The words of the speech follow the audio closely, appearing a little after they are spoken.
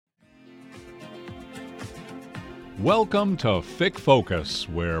Welcome to FIC Focus,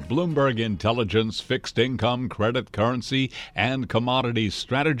 where Bloomberg Intelligence fixed income, credit, currency, and commodities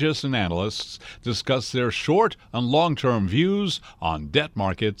strategists and analysts discuss their short and long-term views on debt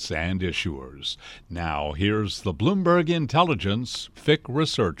markets and issuers. Now, here's the Bloomberg Intelligence FIC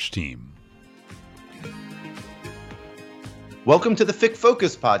research team. Welcome to the FIC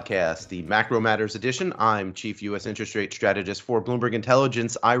Focus podcast, the Macro Matters edition. I'm Chief U.S. Interest Rate Strategist for Bloomberg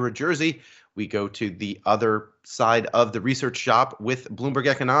Intelligence, Ira Jersey. We go to the other side of the research shop with Bloomberg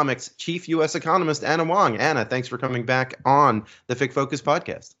Economics Chief U.S. Economist Anna Wong. Anna, thanks for coming back on the FIC Focus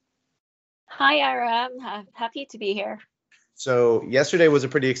podcast. Hi, Ira. I'm happy to be here. So yesterday was a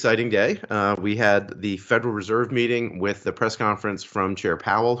pretty exciting day. We had the Federal Reserve meeting with the press conference from Chair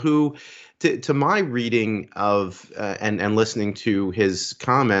Powell, who, to my reading of and listening to his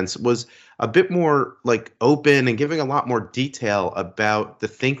comments, was a bit more like open and giving a lot more detail about the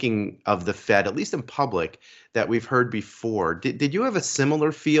thinking of the Fed, at least in public, that we've heard before. Did you have a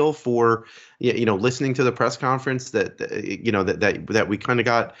similar feel for, listening to the press conference that we kind of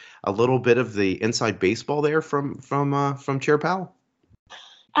got a little bit of the inside baseball there from Chair Powell?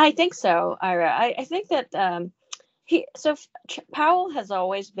 I think so, Ira. I think that Powell has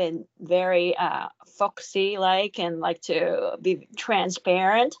always been very folksy and like to be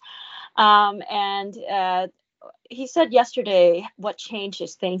transparent. He said yesterday what changed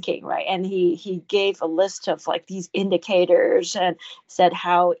his thinking, right? And he gave a list of like these indicators and said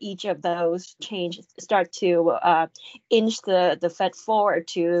how each of those changes start to inch the Fed forward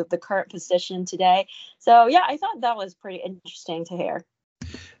to the current position today. So yeah, I thought that was pretty interesting to hear.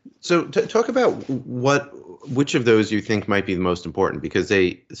 So talk about which of those you think might be the most important, because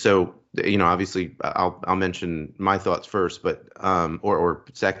obviously I'll mention my thoughts first, but or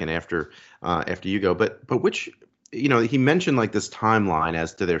second after you go, but which, he mentioned like this timeline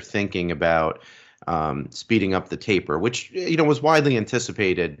as to their thinking about speeding up the taper, which, was widely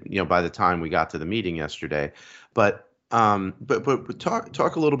anticipated, by the time we got to the meeting yesterday. But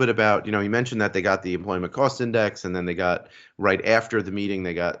talk a little bit about, you mentioned that they got the employment cost index, and then they got, right after the meeting,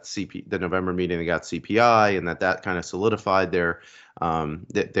 they got the November meeting, they got CPI, and that kind of solidified their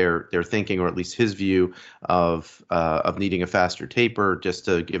thinking, or at least his view of needing a faster taper, just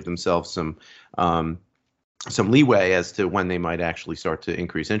to give themselves some leeway as to when they might actually start to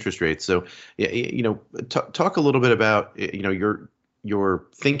increase interest rates. So, talk a little bit about, your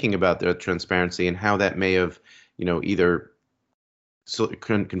thinking about the transparency and how that may have, either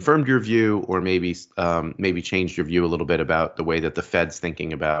confirmed your view or maybe changed your view a little bit about the way that the Fed's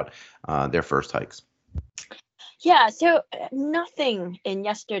thinking about their first hikes. Yeah, so nothing in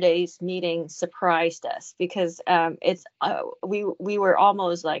yesterday's meeting surprised us, because we were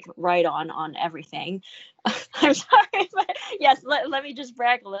almost like right on everything. I'm sorry, but yes, let me just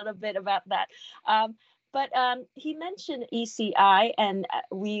brag a little bit about that. But he mentioned ECI, and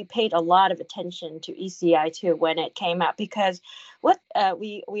we paid a lot of attention to ECI too when it came out, because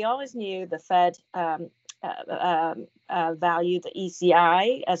we always knew the Fed value the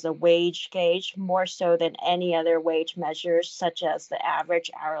ECI as a wage gauge more so than any other wage measures, such as the average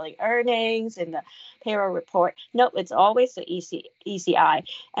hourly earnings in the payroll report. No, it's always the ECI.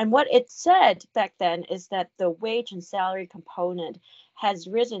 And what it said back then is that the wage and salary component has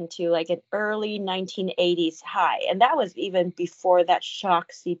risen to like an early 1980s high. And that was even before that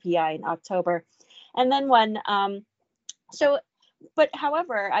shock CPI in October. And then but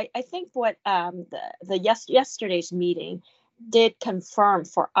however, I think what yesterday's meeting did confirm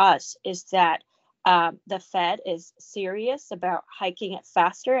for us is that the Fed is serious about hiking it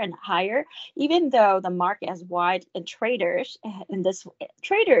faster and higher, even though the market has wide and traders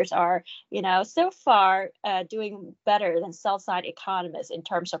are, so far doing better than sell-side economists in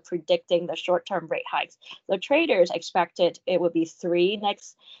terms of predicting the short-term rate hikes. The traders expected it would be 3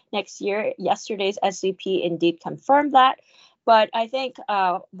 next year. Yesterday's SEP indeed confirmed that. But I think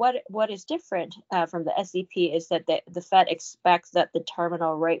what is different from the SEP is that the Fed expects that the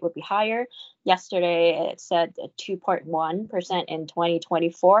terminal rate would be higher. Yesterday, it said 2.1% in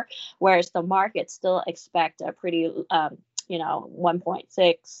 2024, whereas the market still expect a pretty,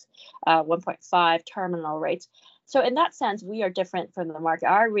 1.6, 1.5 terminal rates. So in that sense, we are different from the market.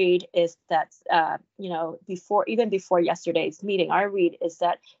 Our read is that, before yesterday's meeting, our read is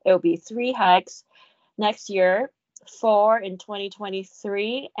that it will be 3 hikes next year, 4 in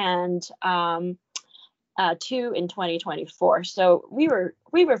 2023, and 2 in 2024. So we were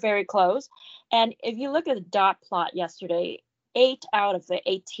very close. And if you look at the dot plot yesterday, 8 out of the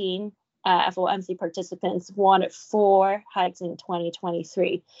 18 FOMC participants wanted 4 hikes in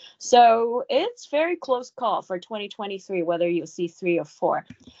 2023. So it's very close call for 2023 whether you'll see 3 or 4.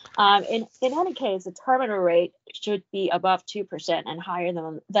 In any case, the terminal rate should be above 2% and higher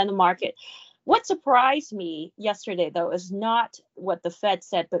than the market. What surprised me yesterday, though, is not what the Fed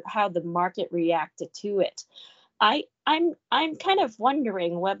said, but how the market reacted to it. I'm kind of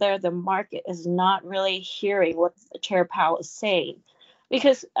wondering whether the market is not really hearing what Chair Powell is saying,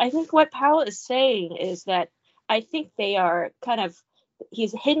 because I think what Powell is saying is that I think they are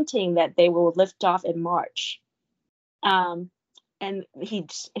he's hinting that they will lift off in March. And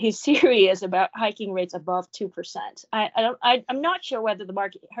he's serious about hiking rates above 2%. I'm not sure whether the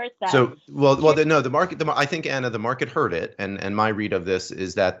market heard that. So the market. I think, Anna, the market heard it, and my read of this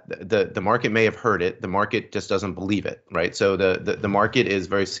is that the market may have heard it. The market just doesn't believe it, right? So the market is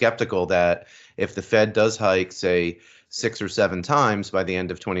very skeptical that if the Fed does hike, say, 6 or 7 times by the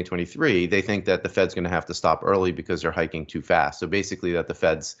end of 2023, they think that the Fed's going to have to stop early because they're hiking too fast. So basically, that the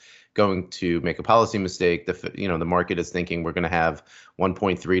Fed's going to make a policy mistake. The market is thinking we're going to have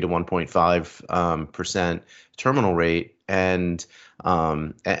 1.3 to 1.5% terminal rate, and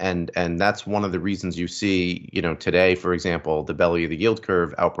that's one of the reasons you see, today, for example, the belly of the yield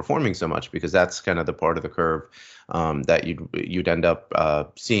curve outperforming so much, because that's kind of the part of the curve that you'd end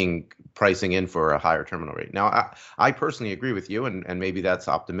up seeing pricing in for a higher terminal rate. Now, I personally agree with you, and maybe that's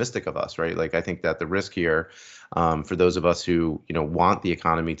optimistic of us, right? Like, I think that the risk here, for those of us who want the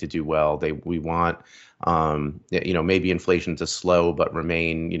economy to do well, we want maybe inflation to slow but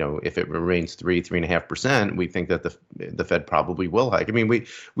remain, if it remains 3.5%, we think that the Fed probably will hike. I mean,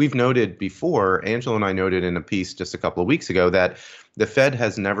 we've noted before, Angela and I noted in a piece just a couple of weeks ago, that the Fed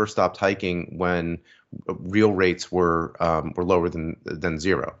has never stopped hiking when real rates were lower than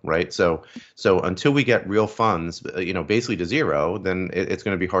zero, right? So until we get real funds, basically to zero, then it's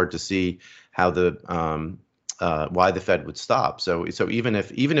going to be hard to see how why the Fed would stop. So even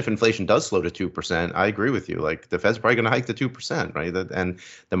if inflation does slow to 2%, I agree with you. Like, the Fed's probably going to hike to 2%, right? And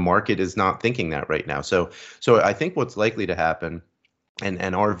the market is not thinking that right now. So I think what's likely to happen,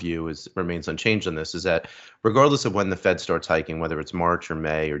 and our view remains unchanged on this, is that regardless of when the Fed starts hiking, whether it's March or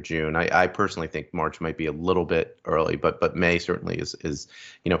May or June, I personally think March might be a little bit early, but May certainly is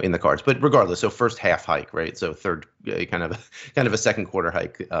in the cards. But regardless, so first half hike, right? So third, kind of a second quarter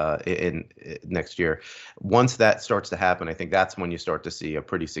hike in next year. Once that starts to happen, I think that's when you start to see a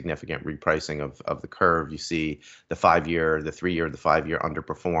pretty significant repricing of the curve. You see the 5-year, the 3-year, the 5-year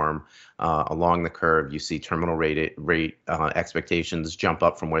underperform along the curve. You see terminal rate expectations jump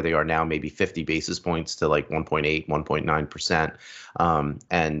up from where they are now, maybe 50 basis points to like 1.8, 1.9%.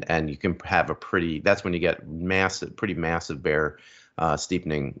 And you can have that's when you get pretty massive bear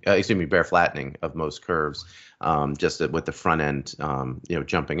flattening of most curves, just with the front end,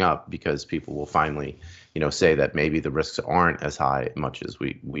 jumping up, because people will finally, say that maybe the risks aren't as high much as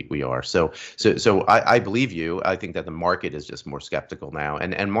we are. So I believe you. I think that the market is just more skeptical now,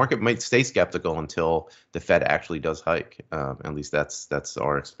 and market might stay skeptical until the Fed actually does hike. At least that's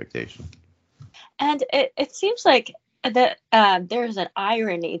our expectation. And it seems like that there's an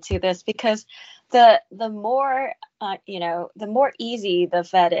irony to this, because the more the more easy the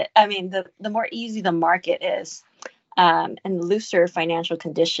Fed is, the more easy the market is, and looser financial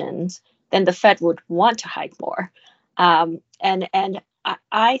conditions, then the Fed would want to hike more. And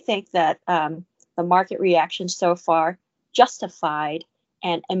I think that the market reaction so far justified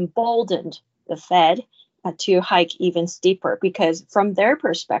and emboldened the Fed to hike even steeper, because from their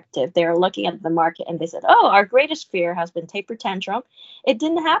perspective, they're looking at the market and they said, oh, our greatest fear has been taper tantrum. It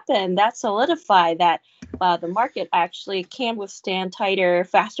didn't happen. That solidified that the market actually can withstand tighter,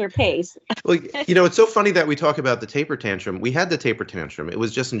 faster pace. Well, it's so funny that we talk about the taper tantrum. We had the taper tantrum. It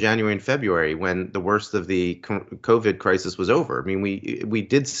was just in January and February when the worst of the COVID crisis was over. I mean, we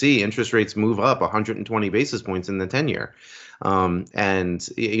did see interest rates move up 120 basis points in the 10-year. And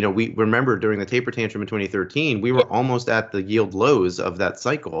we remember during the taper tantrum in 2013, we were almost at the yield lows of that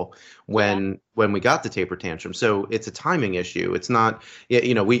cycle when we got the taper tantrum. So it's a timing issue. It's not,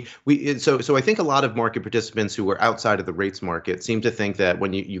 so I think a lot of market participants who were outside of the rates market seem to think that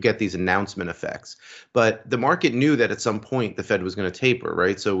when you get these announcement effects, but the market knew that at some point the Fed was going to taper,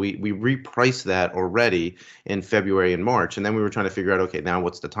 right? So we repriced that already in February and March, and then we were trying to figure out, okay, now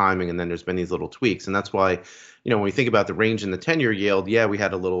what's the timing? And then there's been these little tweaks, and that's why, when we think about the range in the 10-year yield, we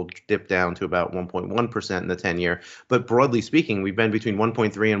had a little dip down to about 1.1% in the 10-year. But broadly speaking, we've been between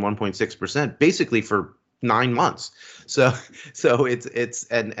 1.3 and 1.6% basically for 9 months. So it's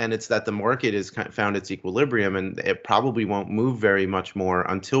that the market has kind of found its equilibrium, and it probably won't move very much more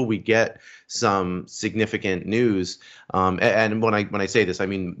until we get some significant news. And when I say this, I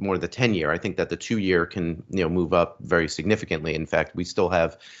mean more the 10-year. I think that the 2-year can move up very significantly. In fact, we still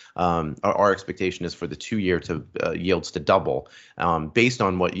have our expectation is for the 2-year to yields to double, based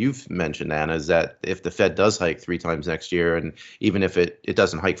on what you've mentioned, Anna, is that if the Fed does hike 3 times next year, and even if it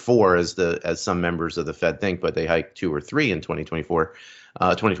doesn't hike 4 as some members of the Fed think, but they hike 2 or 3 in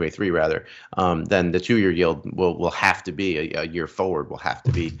 2023 rather, then the 2-year yield will have to be a year forward will have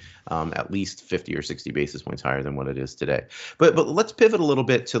to be at least 50 or 60 basis points higher than what it is today. But let's pivot a little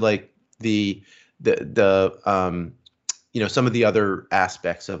bit to like the some of the other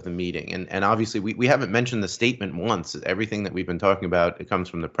aspects of the meeting. And obviously we haven't mentioned the statement once. Everything that we've been talking about, it comes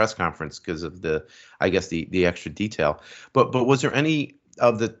from the press conference because of the extra detail. But was there any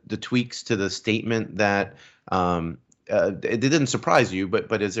of the tweaks to the statement that it didn't surprise you,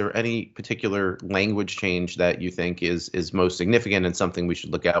 but is there any particular language change that you think is most significant and something we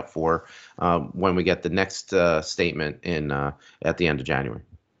should look out for when we get the next statement at the end of January?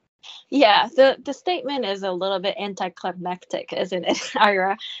 Yeah, the statement is a little bit anticlimactic, isn't it,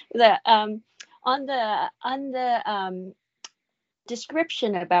 Ira? On the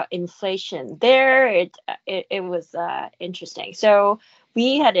description about inflation, there it was interesting. So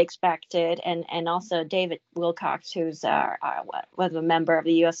we had expected, and also David Wilcox, who's was a member of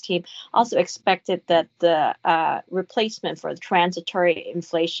the U.S. team, also expected that the replacement for the transitory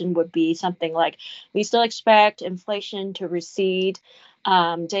inflation would be something like, we still expect inflation to recede.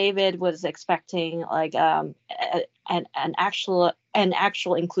 David was expecting like an actual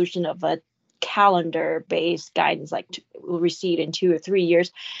inclusion of a calendar-based guidance, like will recede in 2 or 3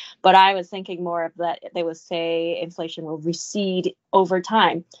 years. But I was thinking more of that they would say inflation will recede over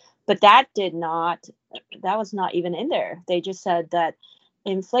time. But that was not even in there. They just said that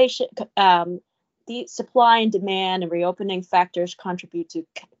inflation, the supply and demand and reopening factors contribute to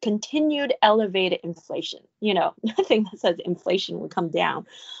continued elevated inflation. Nothing that says inflation will come down.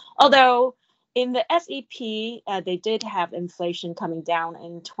 Although in the SEP, they did have inflation coming down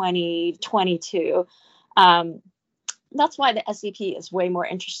in 2022. That's why the SEP is way more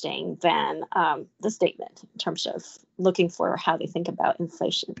interesting than the statement in terms of looking for how they think about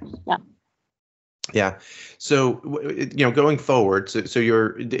inflation. Yeah. Yeah. So, going forward,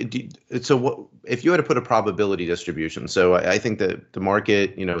 so what if you had to put a probability distribution? So I think that the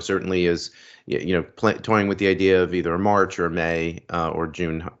market, certainly is, toying with the idea of either a March or a May or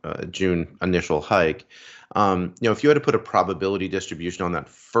June initial hike. If you had to put a probability distribution on that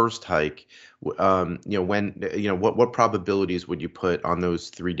first hike, what probabilities would you put on those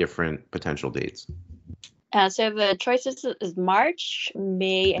 3 different potential dates? So the choices is March,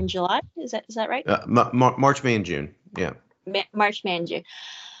 May, and July. Is that right? March, May, and June. Yeah. March, May, and June.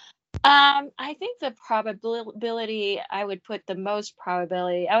 I think the probability, I would put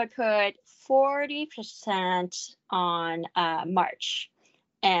 40% on March,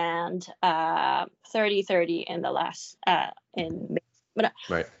 and 30-30 in the last in May.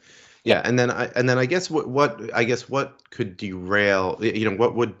 Right. Yeah, and then I guess what could derail,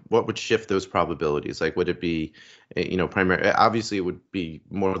 what would shift those probabilities? Like, would it be, primary? Obviously, it would be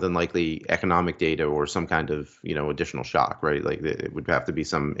more than likely economic data or some kind of, additional shock, right? Like it would have to be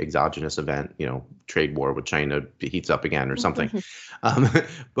some exogenous event, trade war with China heats up again or something.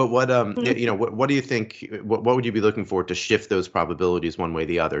 But what do you think? What would you be looking for to shift those probabilities one way or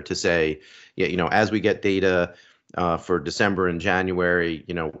the other? To say, as we get data for December and January,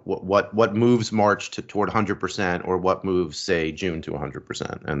 what moves March toward 100%, or what moves, say, June to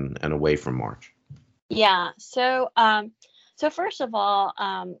 100% and away from March? Yeah. So first of all,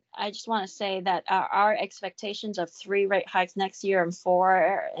 I just want to say that our expectations of 3 rate hikes next year and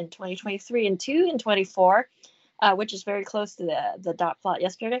 4 in 2023 and 2 in 2024, which is very close to the dot plot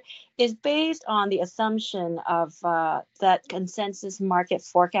yesterday, is based on the assumption of that consensus market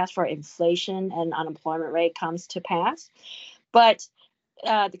forecast for inflation and unemployment rate comes to pass. But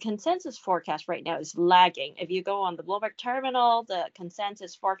the consensus forecast right now is lagging. If you go on the Bloomberg terminal, the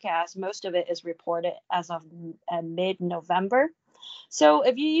consensus forecast, most of it is reported as of mid-November. So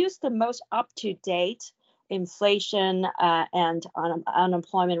if you use the most up-to-date inflation and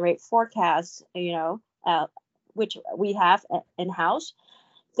unemployment rate forecast, which we have in-house,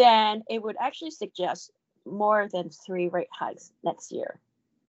 then it would actually suggest more than 3 rate hikes next year.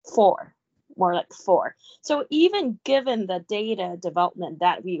 4, more like 4. So even given the data development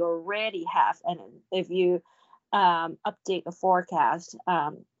that we already have, and if you update the forecast,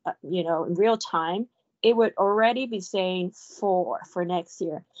 in real time, it would already be saying 4 for next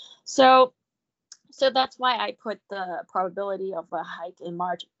year. So So that's why I put the probability of a hike in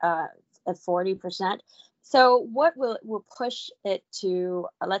March at 40%. So what will push it to,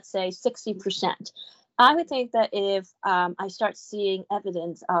 let's say, 60%? I would think that if I start seeing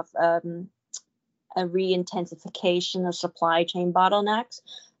evidence of a re-intensification of supply chain bottlenecks,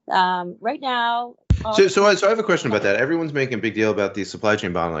 right now. So I have a question about that. Everyone's making a big deal about these supply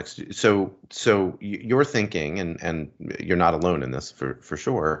chain bottlenecks. So you're thinking, and you're not alone in this for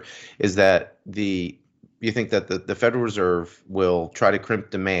sure, is that you think that the Federal Reserve will try to crimp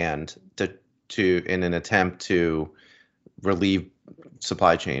demand to in an attempt to relieve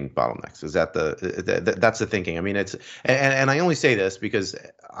supply chain bottlenecks? Is that that's the thinking? I mean, it's and I only say this because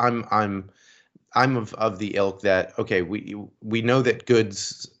I'm of the ilk that, okay, we know that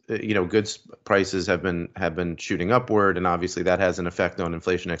goods prices have been shooting upward, and obviously that has an effect on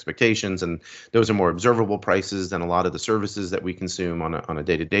inflation expectations, and those are more observable prices than a lot of the services that we consume on a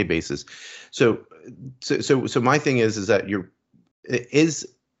day-to-day basis. So my thing is that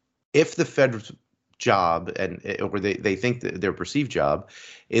if the Fed's job, or they think that their perceived job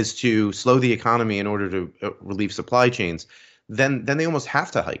is to slow the economy in order to relieve supply chains, then they almost have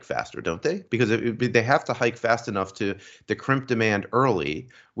to hike faster, don't they? Because they have to hike fast enough to crimp demand early,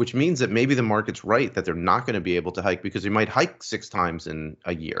 which means that maybe the market's right that they're not going to be able to hike because they might hike 6 times in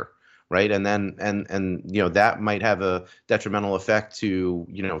a year, right? And then that might have a detrimental effect to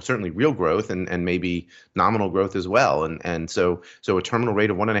certainly real growth and maybe nominal growth as well. And so a terminal rate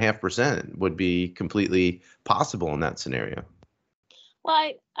of 1.5% would be completely possible in that scenario.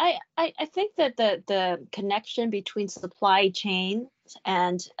 Well, I think that the connection between supply chains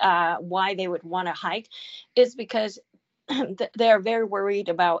and why they would want to hike is because they're very worried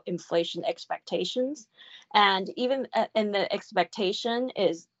about inflation expectations. And even in the expectation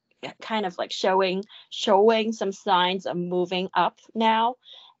is kind of like showing some signs of moving up now.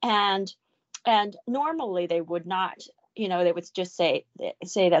 And normally they would not, they would just say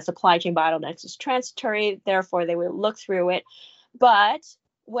that supply chain bottlenecks is transitory, therefore they would look through it. But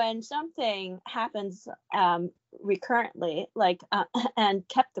when something happens recurrently, and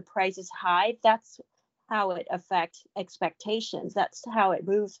kept the prices high, that's how it affects expectations. That's how it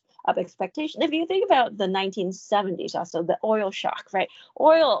moves up expectation. If you think about the 1970s, also the oil shock, right?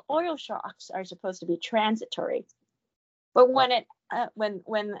 Oil shocks are supposed to be transitory, but when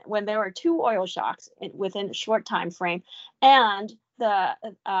there were 2 oil shocks within a short time frame, and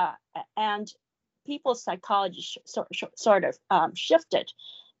people's psychology sort of shifted,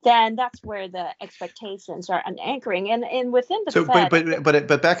 then that's where the expectations are anchoring. And within the Fed,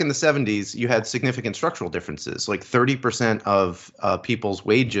 but back in the 70s, you had significant structural differences. Like 30% of people's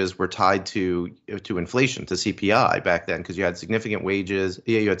wages were tied to inflation, to CPI back then, because you had significant wages,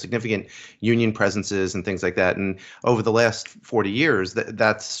 you had significant union presences and things like that. And over the last 40 years,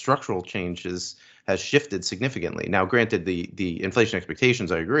 that structural change has shifted significantly. Now, granted, the inflation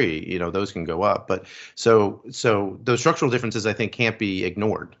expectations, I agree, those can go up, but so those structural differences, I think, can't be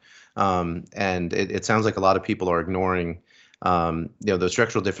ignored. And it sounds like a lot of people are ignoring those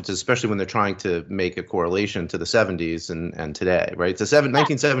structural differences, especially when they're trying to make a correlation to the 70s and today, right? The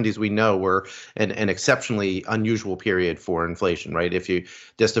 1970s, we know, were an exceptionally unusual period for inflation, right? If you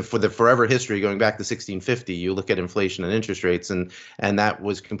for the forever history going back to 1650, you look at inflation and interest rates, and that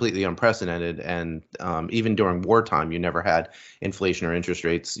was completely unprecedented. And even during wartime, you never had inflation or interest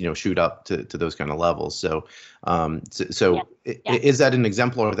rates, shoot up to those kind of levels. So, is that an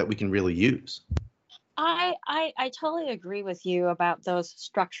exemplar that we can really use? I totally agree with you about those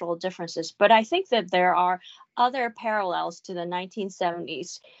structural differences, but I think that there are other parallels to the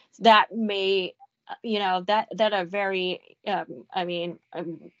 1970s that may, that are very,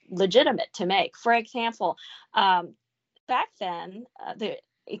 legitimate to make. For example, back then, the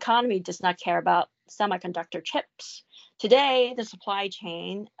economy does not care about semiconductor chips. Today, the supply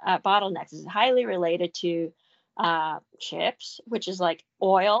chain bottlenecks is highly related to chips, which is like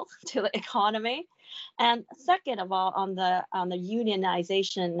oil to the economy. And second of all, on the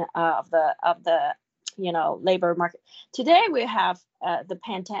unionization of the labor market, today we have the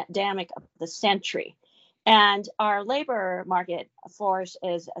pandemic of the century, and our labor market force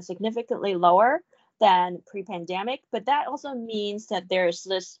is significantly lower than pre-pandemic. But that also means that there's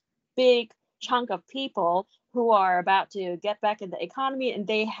this big chunk of people who are about to get back in the economy, and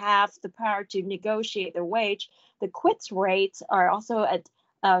they have the power to negotiate their wage. The quits rates are also at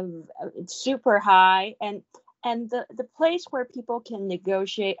super high, and the place where people can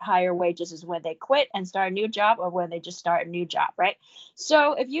negotiate higher wages is when they quit and start a new job, or when they just start a new job, right?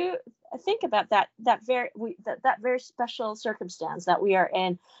 So if you think about that very special circumstance that we are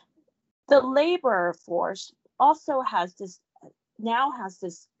in, the labor force also has this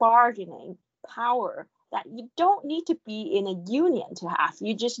bargaining power that you don't need to be in a union to have.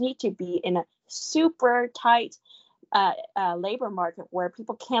 You just need to be in a super tight labor market where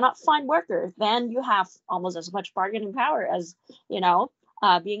people cannot find workers. Then you have almost as much bargaining power as,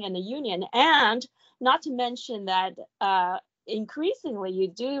 being in a union. And not to mention that increasingly you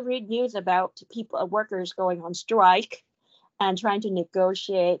do read news about workers going on strike and trying to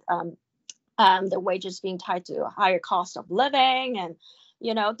negotiate the wages being tied to a higher cost of living. And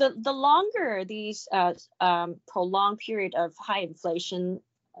the longer these prolonged period of high inflation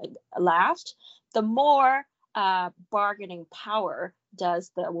last, the more bargaining power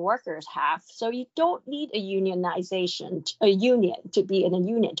does the workers have. So you don't need a union to be in a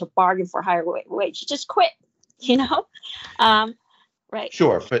union to bargain for higher wage. You just quit, right.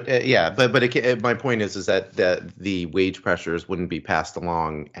 Sure, but my point is that the wage pressures wouldn't be passed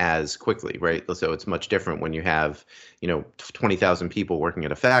along as quickly, right? So it's much different when you have 20,000 people working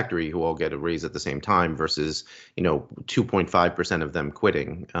at a factory who all get a raise at the same time versus 2.5% of them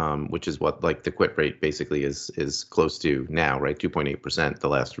quitting, which is what like the quit rate basically is close to now, right? 2.8%, the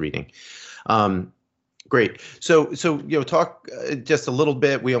last reading. Great. So talk just a little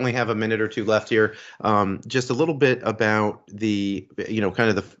bit. We only have a minute or two left here. Just a little bit about the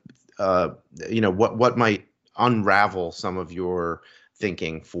kind of the what might unravel some of your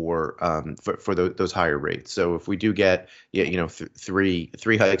thinking for those higher rates. So if we do get three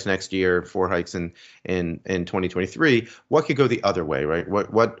hikes next year, 4 hikes in 2023, what could go the other way, right?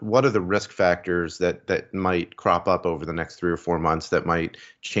 What are the risk factors that might crop up over the next 3 or 4 months that might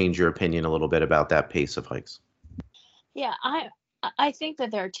change your opinion a little bit about that pace of hikes? Yeah, I think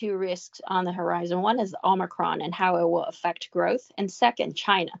that there are 2 risks on the horizon. One is Omicron and how it will affect growth, and second,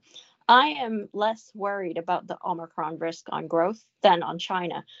 China. I am less worried about the Omicron risk on growth than on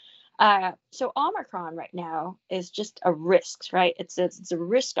China. So Omicron right now is just a risk, right? It's a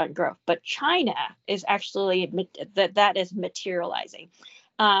risk on growth, but China is actually that is materializing.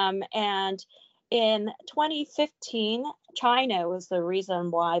 And in 2015, China was the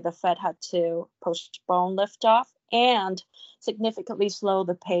reason why the Fed had to postpone liftoff and significantly slow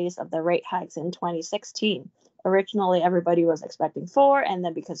the pace of the rate hikes in 2016. Originally, everybody was expecting 4, and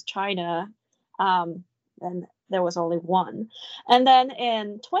then because China, then there was only 1. And then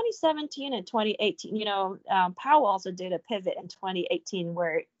in 2017 and 2018, Powell also did a pivot in 2018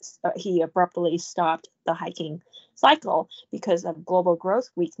 where he abruptly stopped the hiking cycle because of global growth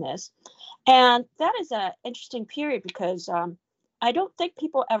weakness. And that is an interesting period because I don't think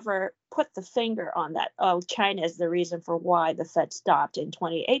people ever put the finger on that. Oh, China is the reason for why the Fed stopped in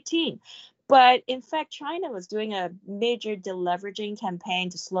 2018. But in fact, China was doing a major deleveraging campaign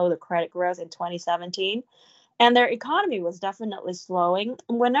to slow the credit growth in 2017. And their economy was definitely slowing.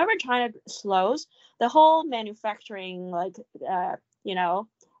 Whenever China slows, the whole manufacturing,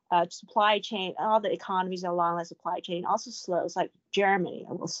 supply chain, all the economies along the supply chain also slows, like Germany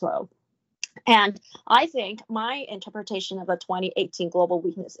will slow. And I think my interpretation of the 2018 global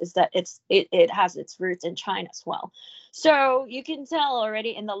weakness is that it has its roots in China as well. So you can tell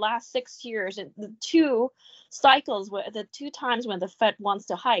already in the last 6 years, the 2 cycles, the 2 times when the Fed wants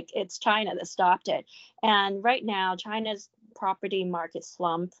to hike, it's China that stopped it. And right now, China's property market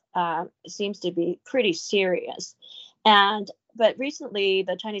slump seems to be pretty serious. But recently,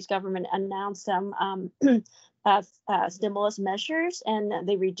 the Chinese government announced some stimulus measures, and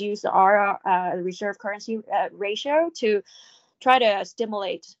they reduced our reserve currency ratio to try to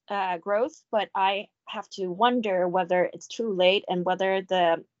stimulate growth. But I have to wonder whether it's too late and whether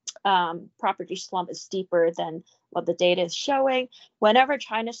the property slump is steeper than what the data is showing. Whenever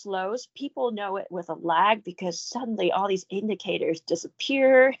China slows, people know it with a lag because suddenly all these indicators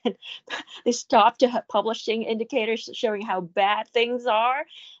disappear and they stop publishing indicators showing how bad things are.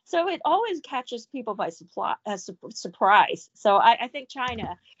 So it always catches people by surprise. So I think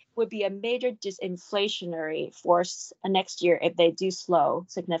China would be a major disinflationary force next year if they do slow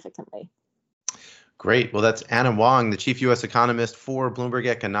significantly. Great. Well, that's Anna Wong, the chief U.S. economist for Bloomberg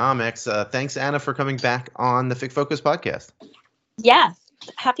Economics. Thanks, Anna, for coming back on the FIC Focus podcast. Yeah,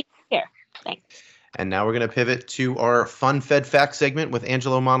 happy to be here. Thanks. And now we're going to pivot to our fun Fed Fact segment with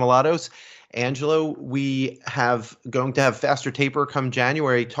Angelo Manolatos. Angelo, we have going to have faster taper come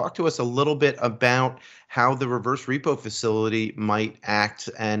January. Talk to us a little bit about how the reverse repo facility might act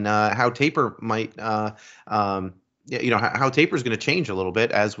and how taper might how taper is going to change a little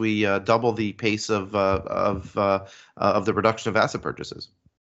bit as we double the pace of the reduction of asset purchases.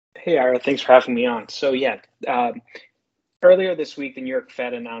 Hey, Ira, thanks for having me on. So earlier this week, the New York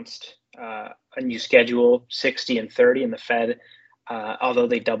Fed announced a new schedule, 60 and 30, and the Fed, although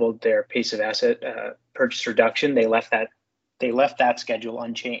they doubled their pace of asset purchase reduction, they left that schedule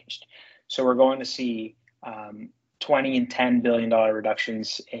unchanged. So we're going to see 20 and $10 billion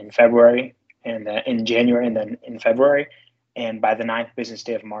reductions in February and in January and then in February. And by the 9th business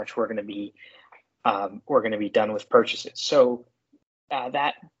day of March, we're going to be done with purchases. So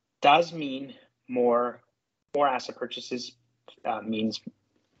that does mean more asset purchases, means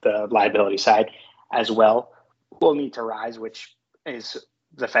the liability side as well will need to rise, which is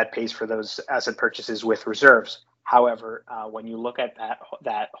the Fed pays for those asset purchases with reserves. However, when you look at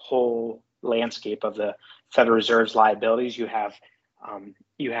that whole landscape of the Federal Reserve's liabilities, you have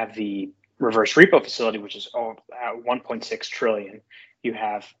the reverse repo facility, which is at 1.6 trillion. You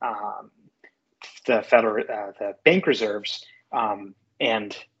have the bank reserves,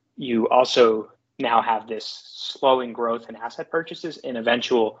 and you also now have this slowing growth in asset purchases and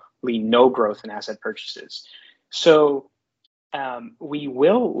eventually no growth in asset purchases. So we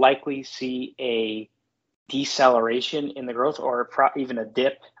will likely see a deceleration in the growth, or even a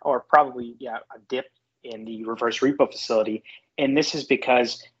dip, or probably a dip in the reverse repo facility. And this is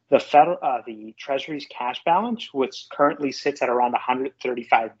because the Treasury's cash balance, which currently sits at around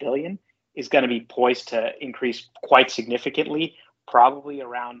 135 billion, is going to be poised to increase quite significantly, probably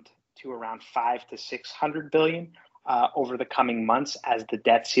around 500 to 600 billion over the coming months as the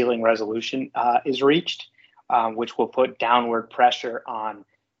debt ceiling resolution is reached, which will put downward pressure on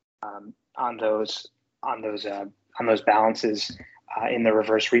those balances in the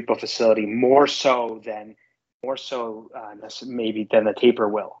reverse repo facility, more so maybe than the taper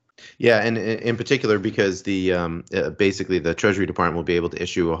will. Yeah, and in particular because the basically the Treasury Department will be able to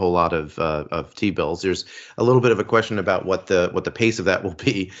issue a whole lot of T-bills. There's a little bit of a question about what the pace of that will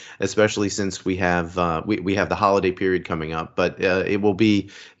be, especially since we have the holiday period coming up. But it will be,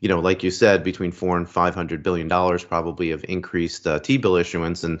 like you said, between $400 and $500 billion probably of increased T-bill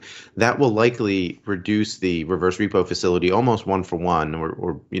issuance, and that will likely reduce the reverse repo facility almost 1-for-1,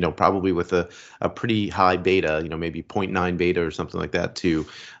 or probably with a pretty high beta, maybe 0.9 beta or something like that to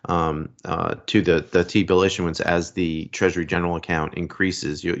the T-bill issuance. As the Treasury General Account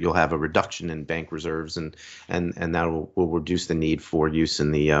increases, you'll have a reduction in bank reserves, and that will reduce the need for use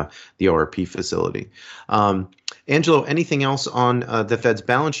in the ORP facility. Angelo, anything else on the Fed's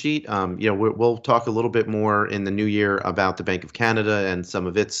balance sheet? We'll talk a little bit more in the new year about the Bank of Canada and some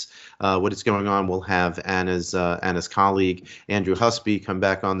of what is going on. We'll have Anna's colleague Andrew Husby come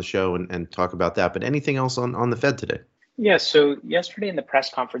back on the show and talk about that. But anything else on the Fed today? Yeah, so yesterday in the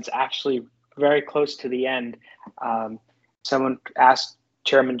press conference, actually very close to the end, someone asked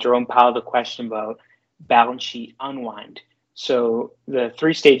Chairman Jerome Powell the question about balance sheet unwind. So the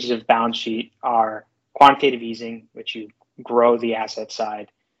 3 stages of balance sheet are quantitative easing, which you grow the asset side,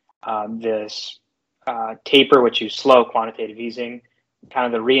 this taper, which you slow quantitative easing, kind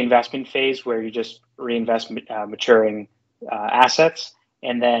of the reinvestment phase where you just reinvest maturing assets,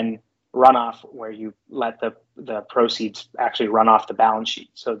 and then runoff where you let the proceeds actually run off the balance sheet.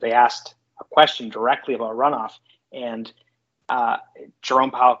 So they asked a question directly about runoff, and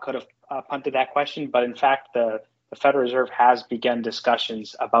Jerome Powell could have punted that question, but in fact the Federal Reserve has begun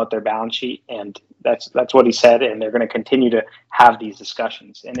discussions about their balance sheet, and that's what he said, and they're going to continue to have these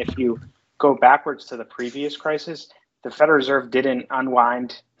discussions. And if you go backwards to the previous crisis, the Federal Reserve didn't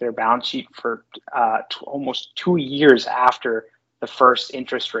unwind their balance sheet for almost 2 years after the first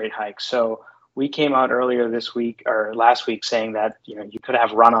interest rate hike. So we came out earlier this week or last week saying that you could have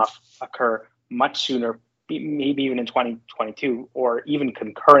runoff occur much sooner, maybe even in 2022, or even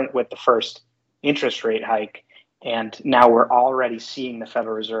concurrent with the first interest rate hike. And now we're already seeing the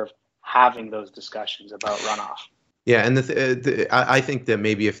Federal Reserve having those discussions about runoff. Yeah, and I think that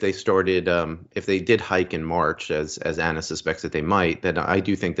maybe if they did hike in March, as Anna suspects that they might, then I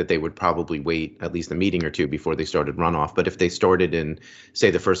do think that they would probably wait at least a meeting or two before they started runoff. But if they started in,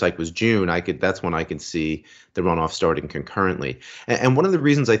 say, the first hike was June, that's when I could see the runoff starting concurrently. And one of the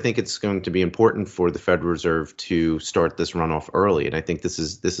reasons I think it's going to be important for the Federal Reserve to start this runoff early, and I think this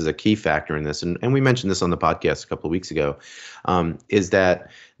is a key factor in this, and we mentioned this on the podcast a couple of weeks ago, is that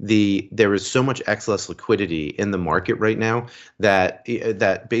there is so much excess liquidity in the market right now that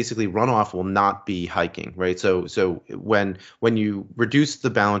basically runoff will not be hiking, right? So when you reduce the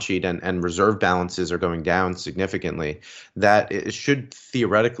balance sheet and reserve balances are going down significantly, that it should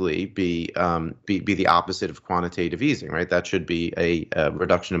theoretically be the opposite of quantitative easing, right? That should be a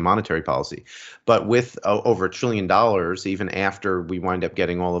reduction in monetary policy. But with over $1 trillion, even after we wind up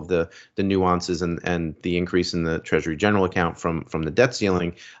getting all of the nuances and the increase in the Treasury General Account from the debt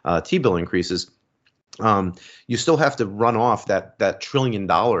ceiling, T-bill increases, you still have to run off that $1 trillion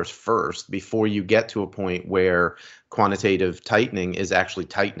first before you get to a point where quantitative tightening is actually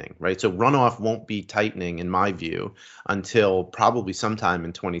tightening, right? So runoff won't be tightening, in my view, until probably sometime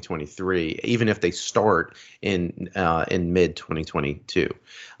in 2023, even if they start in mid 2022.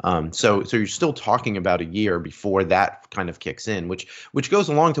 So you're still talking about a year before that kind of kicks in, which goes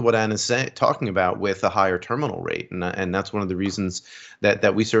along to what Anna's talking about with a higher terminal rate, and that's one of the reasons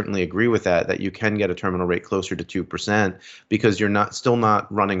that we certainly agree with that you can get a terminal rate closer to 2%, because you're still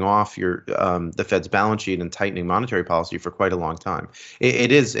not running off your the Fed's balance sheet and tightening monetary policy for quite a long time.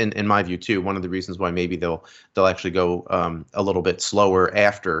 It is, in my view, too, one of the reasons why maybe they'll actually go a little bit slower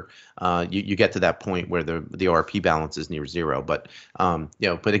after you get to that point where the RP balance is near zero. But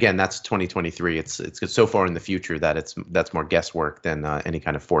but again, that's 2023. It's so far in the future that that's more guesswork than any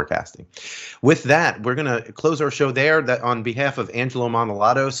kind of forecasting. With that, we're going to close our show there. That on behalf of Angelo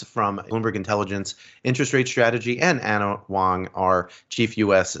Manolatos from Bloomberg Intelligence Interest Rate Strategy and Anna Wong, our chief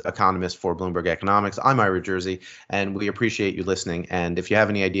U.S. economist for Bloomberg Economics, I'm Ira Jersey, and we appreciate you listening. And if you have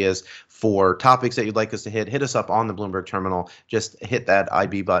any ideas for topics that you'd like us to hit us up on the Bloomberg Terminal. Just hit that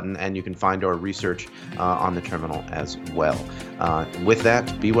IB button, and you can find our research on the terminal as well. With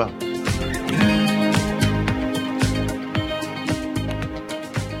that, be well.